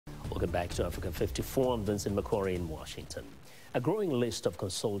Welcome back to Africa 54. I'm Vincent McCory in Washington. A growing list of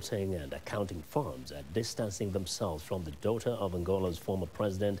consulting and accounting firms are distancing themselves from the daughter of Angola's former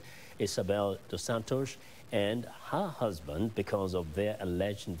president, Isabel dos Santos, and her husband because of their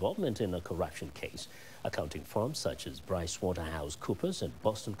alleged involvement in a corruption case. Accounting firms such as PricewaterhouseCoopers and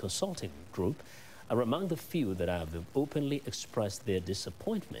Boston Consulting Group are among the few that have openly expressed their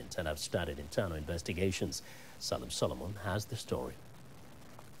disappointment and have started internal investigations. Salim Solomon has the story.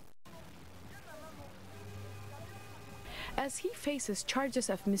 As he faces charges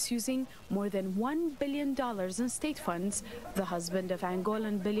of misusing more than $1 billion in state funds, the husband of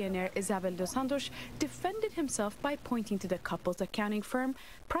Angolan billionaire Isabel dos Santos defended himself by pointing to the couple's accounting firm,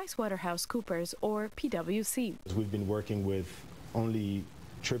 PricewaterhouseCoopers, or PWC. We've been working with only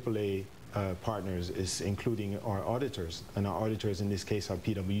AAA partners, including our auditors, and our auditors in this case are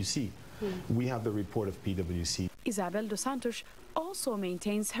PWC. We have the report of PWC. Isabel dos Santos also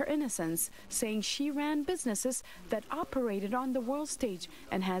maintains her innocence, saying she ran businesses that operated on the world stage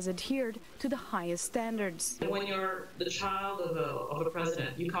and has adhered to the highest standards. When you're the child of a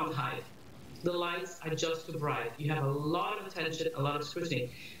president, you can't hide. The lights are just too bright. You have a lot of attention, a lot of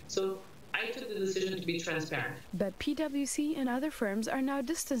scrutiny. So I took the decision to be transparent. But PwC and other firms are now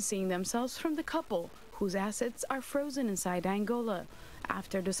distancing themselves from the couple, whose assets are frozen inside Angola.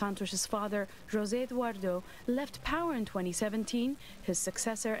 After dos Santos' father, José Eduardo, left power in 2017, his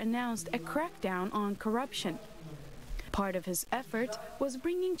successor announced a crackdown on corruption. Part of his effort was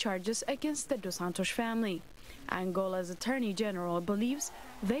bringing charges against the dos Santos family. Angola's attorney general believes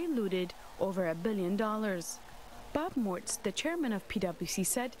they looted over $1 billion. Bob Mortz, the chairman of PwC,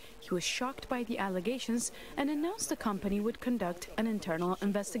 said he was shocked by the allegations and announced the company would conduct an internal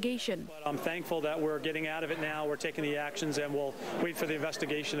investigation. I'm thankful that we're getting out of it now. We're taking the actions, and we'll wait for the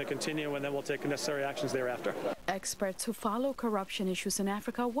investigation to continue, and then we'll take necessary actions thereafter. Experts who follow corruption issues in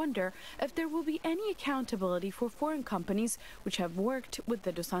Africa wonder if there will be any accountability for foreign companies which have worked with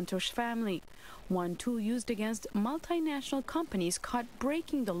the dos Santos family. One tool used against multinational companies caught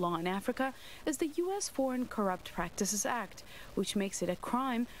breaking the law in Africa is the U.S. Foreign Corrupt Practices Act, which makes it a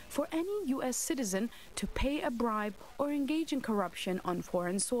crime for any U.S. citizen to pay a bribe or engage in corruption on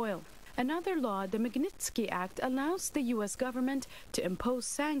foreign soil. Another law, the Magnitsky Act, allows the U.S. government to impose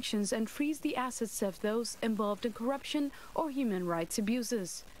sanctions and freeze the assets of those involved in corruption or human rights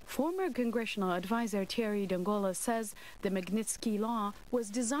abuses. Former congressional advisor Thierry Dongola says the Magnitsky law was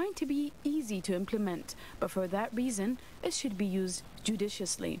designed to be easy to implement, but for that reason, it should be used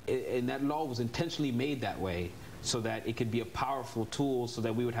judiciously. And that law was intentionally made that way so that it could be a powerful tool so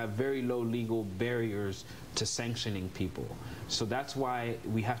that we would have very low legal barriers to sanctioning people. So that's why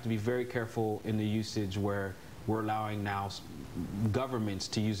we have to be very careful in the usage where we're allowing now governments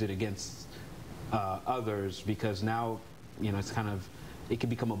to use it against others, because now, you know, it can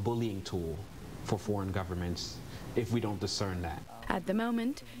become a bullying tool for foreign governments if we don't discern that. At the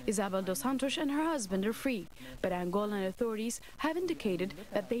moment, Isabel dos Santos and her husband are free, but Angolan authorities have indicated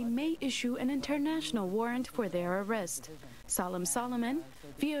that they may issue an international warrant for their arrest. Salim Solomon,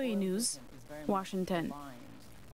 VOA News, Washington.